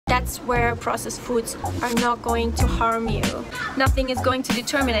That's where processed foods are not going to harm you. Nothing is going to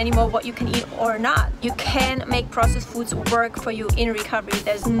determine anymore what you can eat or not. You can make processed foods work for you in recovery.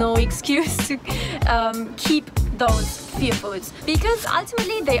 There's no excuse to keep those fear foods, because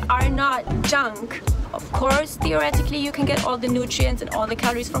ultimately they are not junk. Of course, theoretically you can get all the nutrients and all the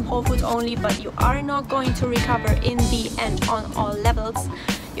calories from whole foods only, but you are not going to recover in the end on all levels.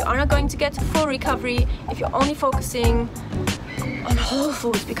 You are not going to get to full recovery if you're only focusing on whole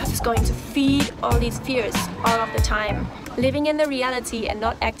foods, because it's going to feed all these fears all of the time. Living in the reality and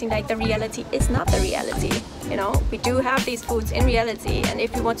not acting like the reality is not the reality. You know, we do have these foods in reality, and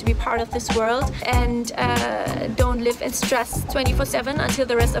if we want to be part of this world and don't live in stress 24/7 until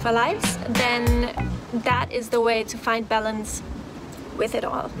the rest of our lives, then that is the way to find balance with it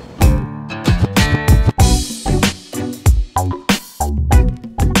all.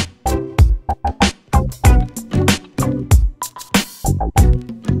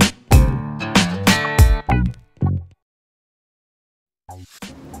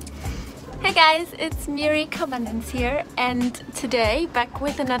 Hey guys, it's Miri Commandants here, and today back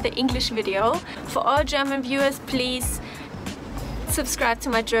with another English video. For all German viewers, please subscribe to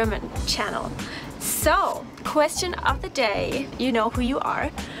my German channel. So, question of the day, you know who you are.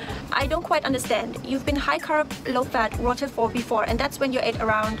 I don't quite understand. You've been high carb, low fat, RawTill4 before, and that's when you ate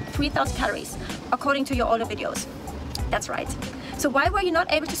around 3,000 calories, according to your older videos. That's right. So why were you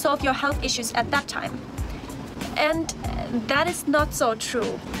not able to solve your health issues at that time? And that is not so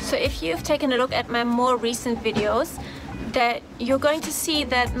true. So if you've taken a look at my more recent videos, that you're going to see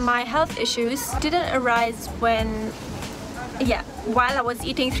that my health issues didn't arise while I was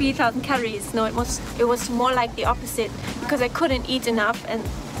eating 3,000 calories. No, it was more like the opposite, because I couldn't eat enough, and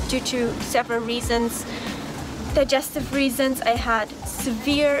due to several reasons, digestive reasons, I had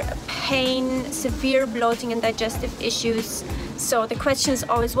severe pain, severe bloating and digestive issues. So the question is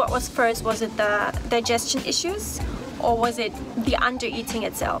always, what was first? Was it the digestion issues, or was it the under-eating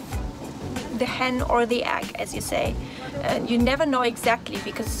itself? The hen or the egg, as you say. And you never know exactly,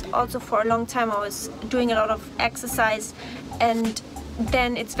 because also for a long time I was doing a lot of exercise, and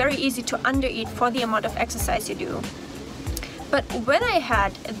then it's very easy to under-eat for the amount of exercise you do. But when I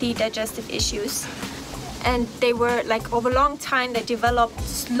had the digestive issues, and they were like over a long time, they developed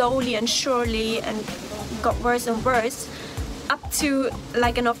slowly and surely and got worse and worse, up to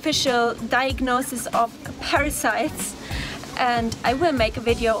like an official diagnosis of parasites, and I will make a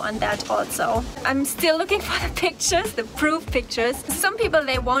video on that also. I'm still looking for the pictures, the proof pictures. Some people,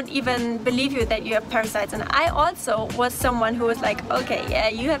 they won't even believe you that you have parasites, and I also was someone who was like, okay, yeah,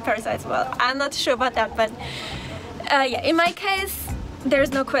 you have parasites. Well, I'm not sure about that, but yeah, in my case,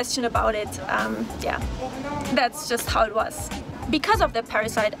 there's no question about it. Yeah, that's just how it was. Because of the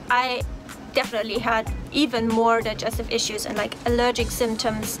parasite, I definitely had even more digestive issues and like allergic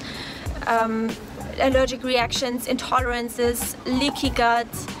symptoms, allergic reactions, intolerances, leaky gut.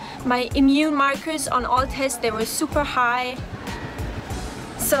 My immune markers on all tests, they were super high.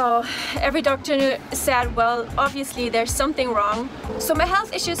 So every doctor said, well, obviously there's something wrong. So my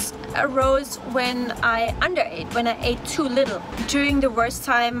health issues arose when I underate, when I ate too little. During the worst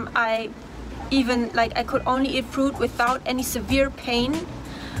time, I could only eat fruit without any severe pain.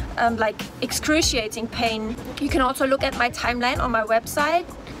 Like excruciating pain. You can also look at my timeline on my website,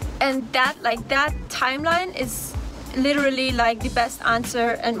 and that timeline is literally like the best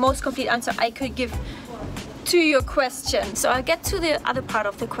answer and most complete answer I could give to your question. So I'll get to the other part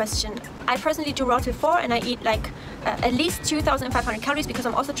of the question. I personally do RawTill4, and I eat like at least 2,500 calories because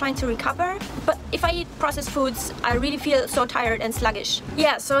I'm also trying to recover. But if I eat processed foods, I really feel so tired and sluggish.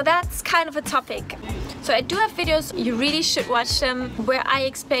 Yeah, so that's kind of a topic. So I do have videos, you really should watch them, where I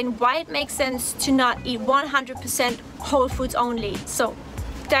explain why it makes sense to not eat 100% whole foods only. So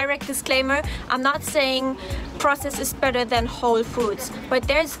direct disclaimer, I'm not saying processed is better than whole foods, but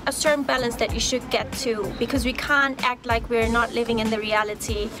there's a certain balance that you should get to, because we can't act like we're not living in the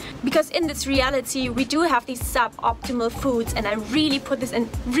reality. Because in this reality, we do have these suboptimal foods, and I really put this in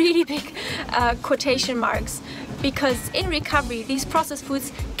really big quotation marks, because in recovery, these processed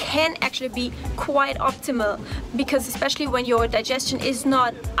foods can actually be quite optimal, because especially when your digestion is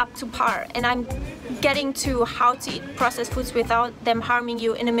not up to par. And I'm getting to how to eat processed foods without them harming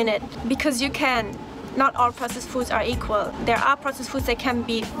you in a minute, because you can. Not all processed foods are equal. There are processed foods that can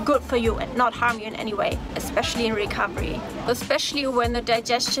be good for you and not harm you in any way, especially in recovery. Especially when the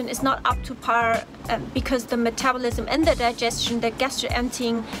digestion is not up to par, because the metabolism and the digestion, the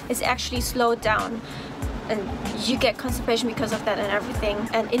gastro-emptying, is actually slowed down. And you get constipation because of that and everything,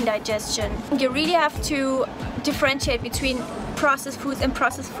 and indigestion. You really have to differentiate between processed foods and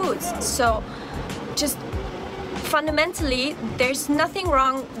processed foods. So just Fundamentally, there's nothing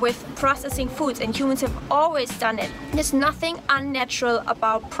wrong with processing foods, and humans have always done it. There's nothing unnatural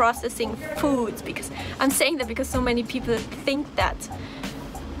about processing foods, because I'm saying that because so many people think that,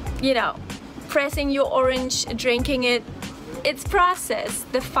 you know, pressing your orange, drinking it, it's processed.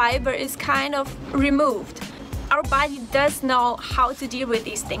 The fiber is kind of removed. Our body does know how to deal with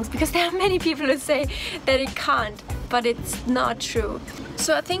these things, because there are many people who say that it can't, but it's not true.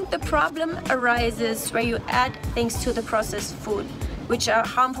 So I think the problem arises where you add things to the processed food which are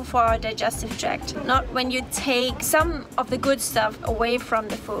harmful for our digestive tract, not when you take some of the good stuff away from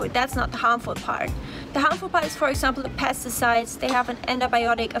the food. That's not the harmful part. The harmful part is, for example, the pesticides. They have an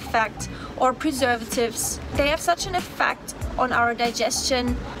antibiotic effect, or preservatives. They have such an effect on our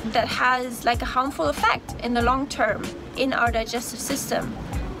digestion that has like a harmful effect in the long term in our digestive system.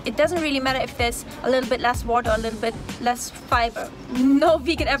 It doesn't really matter if there's a little bit less water, a little bit less fiber. No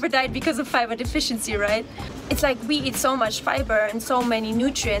vegan ever died because of fiber deficiency, right? It's like we eat so much fiber and so many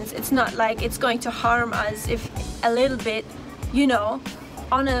nutrients. It's not like it's going to harm us if a little bit, you know,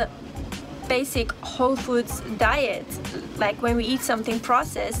 on a basic whole foods diet, like when we eat something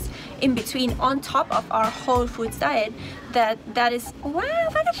processed in between on top of our whole foods diet, that is, wow,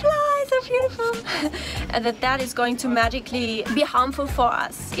 butterflies, so beautiful, and that is going to magically be harmful for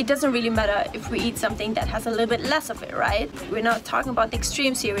us. It doesn't really matter if we eat something that has a little bit less of it, right? We're not talking about the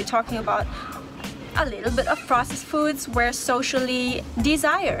extremes here. We're talking about a little bit of processed foods where socially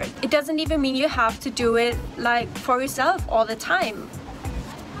desired. It doesn't even mean you have to do it like for yourself all the time.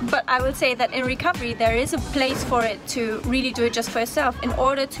 But I would say that in recovery there is a place for it to really do it just for yourself in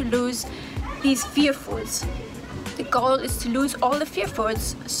order to lose these fear foods. The goal is to lose all the fear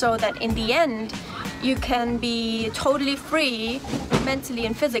foods so that in the end you can be totally free mentally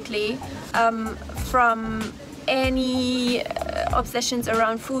and physically from any obsessions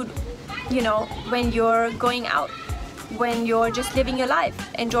around food, you know, when you're going out, when you're just living your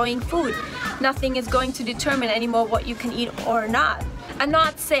life, enjoying food. Nothing is going to determine anymore what you can eat or not. I'm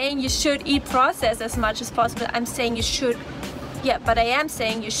not saying you should eat processed as much as possible. I'm saying you should, yeah, but I am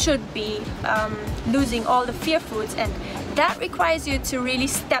saying you should be losing all the fear foods, and that requires you to really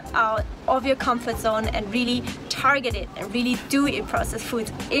step out of your comfort zone and really target it and really do eat processed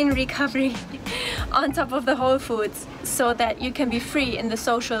foods in recovery on top of the whole foods, so that you can be free in the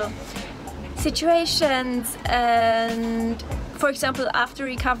social situations. And for example, after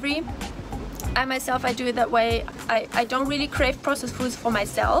recovery, I myself, I do it that way. I don't really crave processed foods for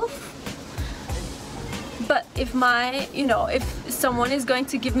myself, but if you know, if someone is going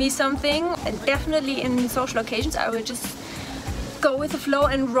to give me something, and definitely in social occasions, I would just go with the flow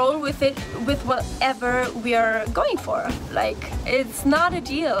and roll with it, with whatever we are going for. Like, it's not a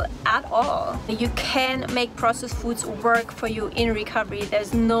deal at all. You can make processed foods work for you in recovery.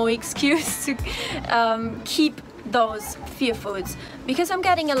 There's no excuse to keep those fear foods, because I'm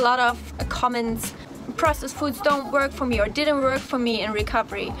getting a lot of comments, processed foods don't work for me or didn't work for me in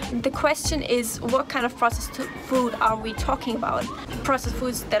recovery. The question is, what kind of processed food are we talking about? Processed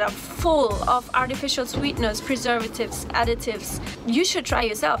foods that are full of artificial sweeteners, preservatives, additives. You should try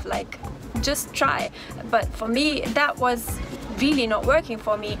yourself, like, just try. But for me, that was really not working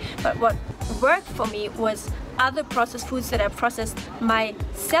for me. But what worked for me was other processed foods that I processed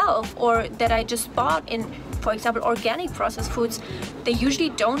myself, or that I just bought in, for example, organic processed foods. They usually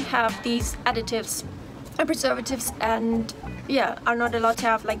don't have these additives and preservatives, and yeah, are not allowed to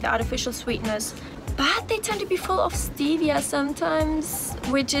have like the artificial sweetness. But they tend to be full of stevia sometimes,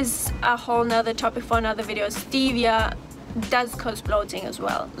 which is a whole nother topic for another video. Stevia does cause bloating as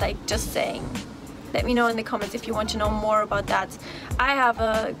well, like, just saying. Let me know in the comments if you want to know more about that. I have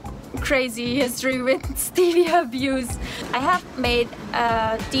a crazy history with stevia abuse. I have made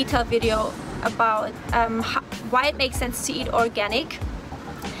a detailed video about why it makes sense to eat organic,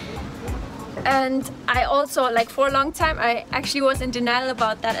 and I also, like, for a long time I actually was in denial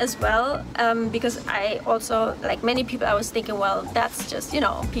about that as well, because I also, like many people, I was thinking, well, that's just, you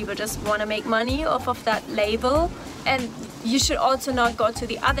know, people just want to make money off of that label. And you should also not go to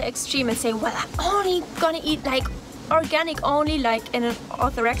the other extreme and say, well, I'm only gonna eat like organic only, like in an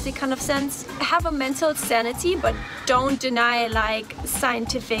orthorexic kind of sense. Have a mental sanity, but don't deny like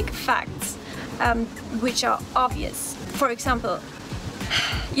scientific facts, which are obvious. For example,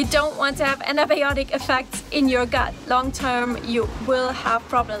 you don't want to have antibiotic effects in your gut. Long term, you will have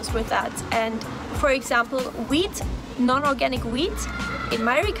problems with that. And for example, wheat, non-organic wheat, in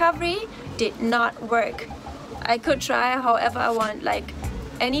my recovery did not work. I could try however I want, like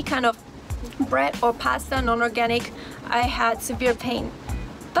any kind of bread or pasta, non-organic, I had severe pain.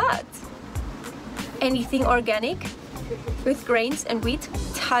 But anything organic with grains and wheat,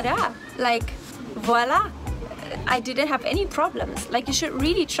 ta-da! Like, voila! I didn't have any problems. Like, you should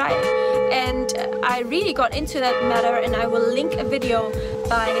really try it. And I really got into that matter, and I will link a video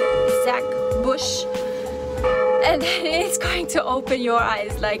by Zach Bush, and it's going to open your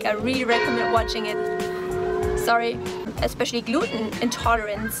eyes. Like, I really recommend watching it. Sorry. Especially gluten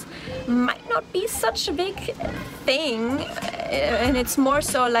intolerance might not be such a big thing, and it's more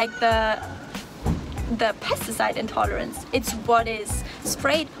so like the pesticide intolerance. It's what is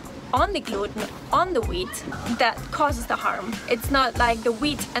sprayed on the gluten, on the wheat, that causes the harm. It's not like the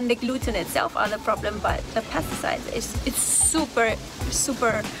wheat and the gluten itself are the problem, but the pesticides. It's super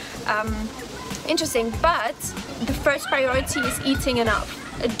interesting. But the first priority is eating enough.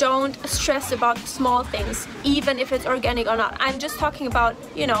 Don't stress about small things, even if it's organic or not. I'm just talking about,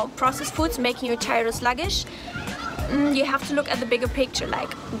 you know, processed foods making you tired or sluggish. You have to look at the bigger picture.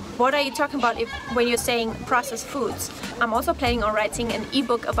 Like, what are you talking about when you're saying processed foods? I'm also planning on writing an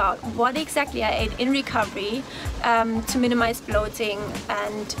ebook about what exactly I ate in recovery to minimize bloating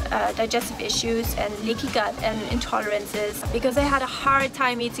and digestive issues and leaky gut and intolerances, because I had a hard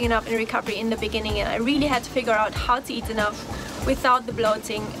time eating enough in recovery in the beginning, and I really had to figure out how to eat enough without the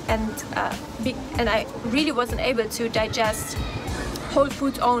bloating, and I really wasn't able to digest whole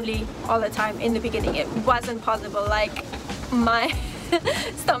foods only all the time in the beginning. It wasn't possible. Like, my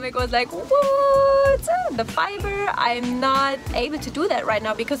stomach was like, what? The fiber? I'm not able to do that right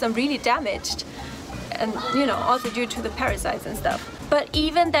now because I'm really damaged, and you know, also due to the parasites and stuff. But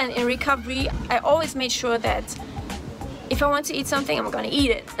even then, in recovery, I always made sure that if I want to eat something, I'm gonna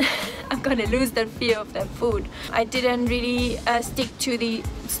eat it. I'm gonna lose that fear of that food. I didn't really stick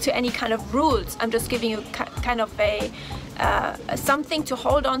to any kind of rules. I'm just giving you kind of a something to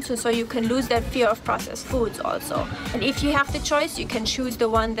hold on to, so you can lose that fear of processed foods also. And if you have the choice, you can choose the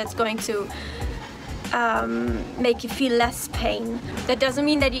one that's going to make you feel less pain. That doesn't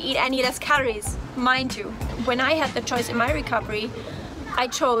mean that you eat any less calories, mind you. When I had the choice in my recovery, I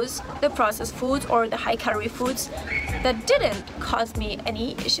chose the processed foods or the high-calorie foods that didn't cause me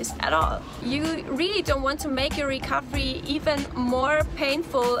any issues at all. You really don't want to make your recovery even more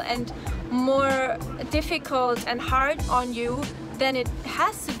painful and more difficult and hard on you than it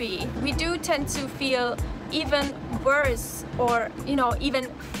has to be. We do tend to feel even worse, or you know, even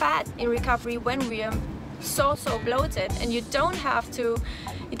fat in recovery when we are so bloated, and you don't have to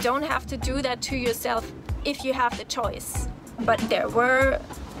do that to yourself if you have the choice. But there were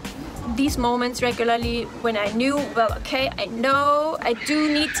these moments regularly when I knew, well, okay, I know I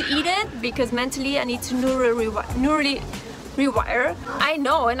do need to eat it because mentally I need to neurally rewire. I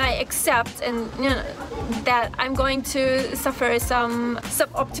know and I accept, and you know, that I'm going to suffer some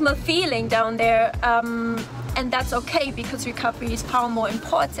suboptimal feeling down there, and that's okay because recovery is far more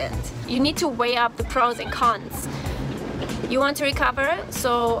important. You need to weigh up the pros and cons. You want to recover,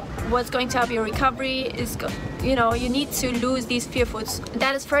 so what's going to help your recovery is, you know, you need to lose these fear foods.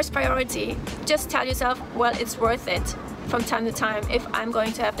 That is first priority. Just tell yourself, well, it's worth it from time to time if I'm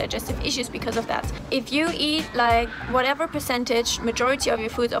going to have digestive issues because of that. If you eat like whatever percentage, majority of your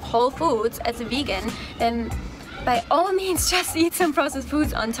foods of whole foods as a vegan, then by all means just eat some processed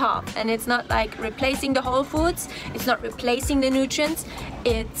foods on top. And it's not like replacing the whole foods, it's not replacing the nutrients,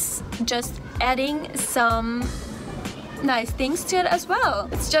 it's just adding some nice things to it as well.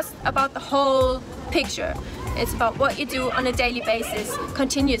 It's just about the whole picture. It's about what you do on a daily basis,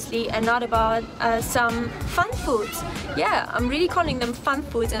 continuously, and not about some fun foods. Yeah, I'm really calling them fun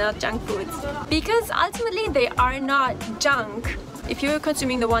foods and not junk foods, because ultimately they are not junk. If you're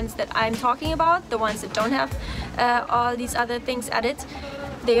consuming the ones that I'm talking about, the ones that don't have all these other things added,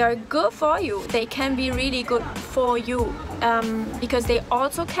 they are good for you. They can be really good for you because they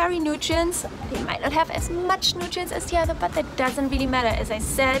also carry nutrients. They might not have as much nutrients as the other, but that doesn't really matter. As I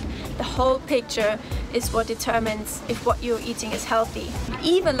said, the whole picture is what determines if what you're eating is healthy.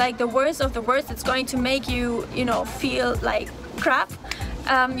 Even like the worst of the worst, it's going to make you, you know, feel like crap.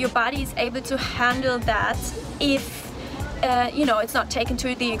 Your body is able to handle that if you know, it's not taken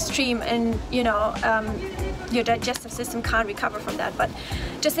to the extreme, and you know, your digestive system can't recover from that. But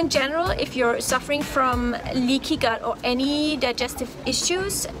just in general, if you're suffering from leaky gut or any digestive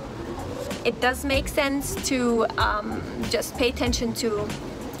issues, it does make sense to just pay attention to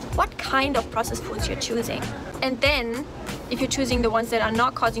what kind of processed foods you're choosing. And then if you're choosing the ones that are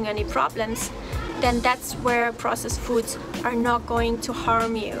not causing any problems, then that's where processed foods are not going to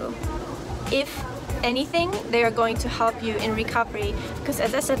harm you. If anything, they are going to help you in recovery, because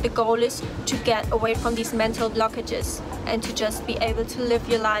as I said, the goal is to get away from these mental blockages and to just be able to live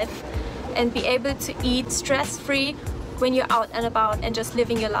your life and be able to eat stress-free when you're out and about and just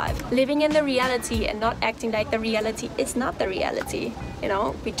living your life. Living in the reality and not acting like the reality is not the reality. You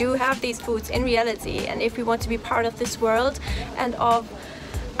know, we do have these foods in reality, and if we want to be part of this world and of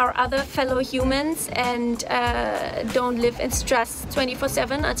our other fellow humans and don't live in stress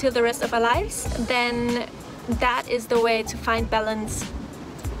 24/7 until the rest of our lives, then that is the way to find balance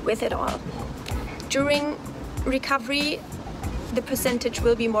with it all. During recovery, the percentage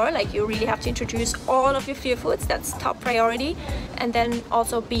will be more, like you really have to introduce all of your fear foods, that's top priority. And then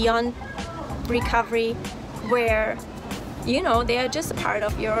also beyond recovery, where, you know, they are just a part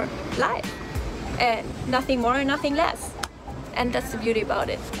of your life and nothing more and nothing less. And that's the beauty about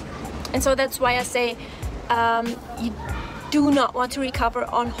it. And so that's why I say you do not want to recover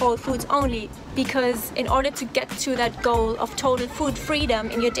on whole foods only, because in order to get to that goal of total food freedom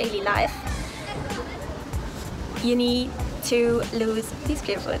in your daily life, you need to lose these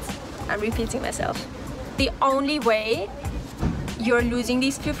fear foods. I'm repeating myself. The only way you're losing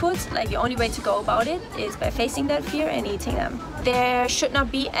these fear foods, like the only way to go about it, is by facing that fear and eating them. There should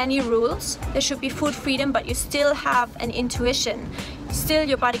not be any rules. There should be food freedom, but you still have an intuition. Still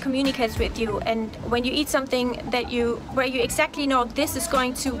your body communicates with you, and when you eat something that where you exactly know this is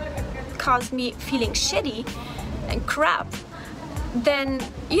going to cause me feeling shitty and crap, then,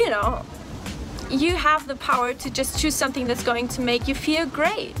 you know, you have the power to just choose something that's going to make you feel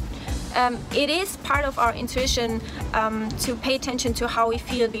great. It is part of our intuition to pay attention to how we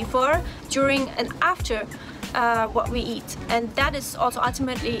feel before, during and after what we eat, and that is also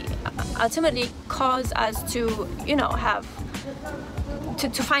ultimately cause us to, you know, have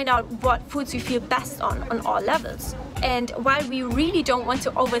to find out what foods we feel best on all levels. And while we really don't want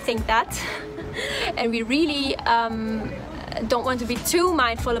to overthink that and we really don't want to be too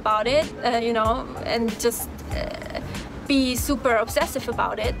mindful about it, you know, and just be super obsessive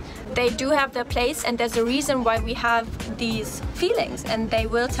about it, they do have their place, and there's a reason why we have these feelings, and they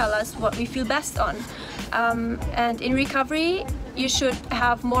will tell us what we feel best on. And in recovery, you should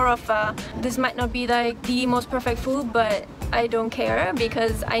have more of a, this might not be like the most perfect food, but I don't care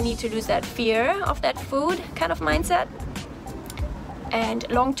because I need to lose that fear of that food kind of mindset. And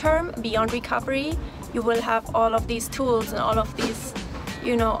long term, beyond recovery, you will have all of these tools and all of these,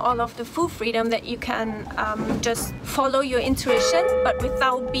 you know, all of the food freedom that you can just follow your intuition, but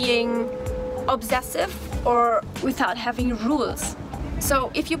without being obsessive or without having rules.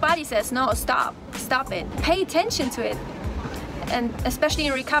 So if your body says no, stop it, pay attention to it. And especially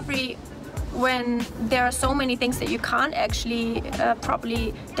in recovery, when there are so many things that you can't actually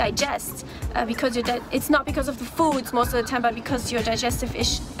properly digest, because it's not because of the foods most of the time, but because your digestive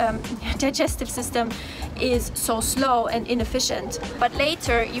system is so slow and inefficient. But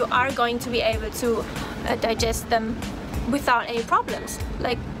later you are going to be able to digest them without any problems.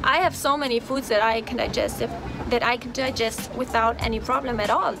 Like, I have so many foods that I can digest without any problem at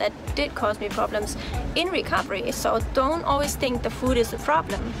all. That did cause me problems in recovery. So don't always think the food is the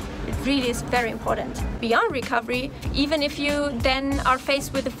problem. It really is very important. Beyond recovery, even if you then are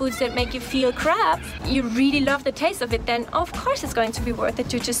faced with the foods that make you feel crap, you really love the taste of it, then of course it's going to be worth it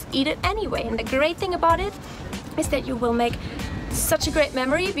to just eat it anyway. And the great thing about it is that you will make such a great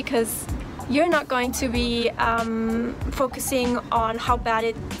memory, because you're not going to be focusing on how bad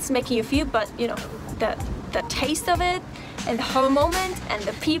it's making you feel, but you know, the taste of it and the whole moment and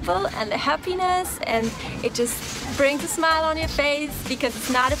the people and the happiness, and it just brings a smile on your face because it's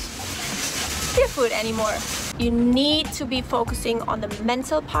not a fear food anymore. You need to be focusing on the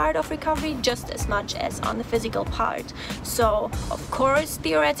mental part of recovery just as much as on the physical part. So of course,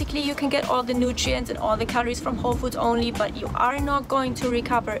 theoretically, you can get all the nutrients and all the calories from whole foods only, but you are not going to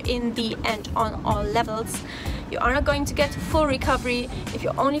recover in the end on all levels. You are not going to get to full recovery if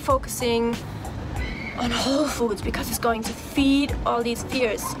you're only focusing on whole foods, because it's going to feed all these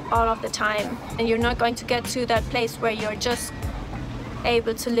fears all of the time, and you're not going to get to that place where you're just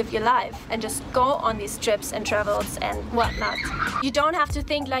able to live your life and just go on these trips and travels and whatnot. You don't have to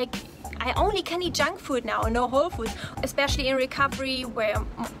think like, I only can eat junk food now and no whole foods, especially in recovery where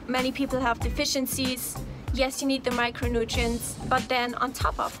many people have deficiencies. Yes, you need the micronutrients, but then on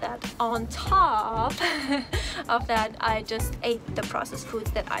top of that, I just ate the processed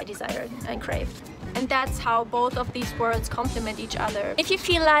foods that I desired and craved. And that's how both of these worlds complement each other. If you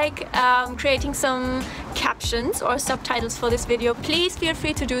feel like creating some captions or subtitles for this video, please feel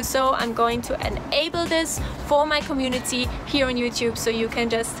free to do so. I'm going to enable this for my community here on YouTube, so you can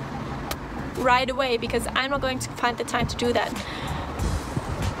just right away, because I'm not going to find the time to do that.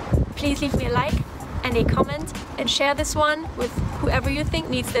 Please leave me a like and a comment and share this one with whoever you think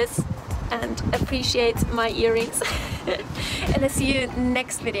needs this and appreciate my earrings. And I'll see you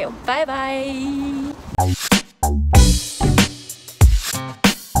next video. Bye bye.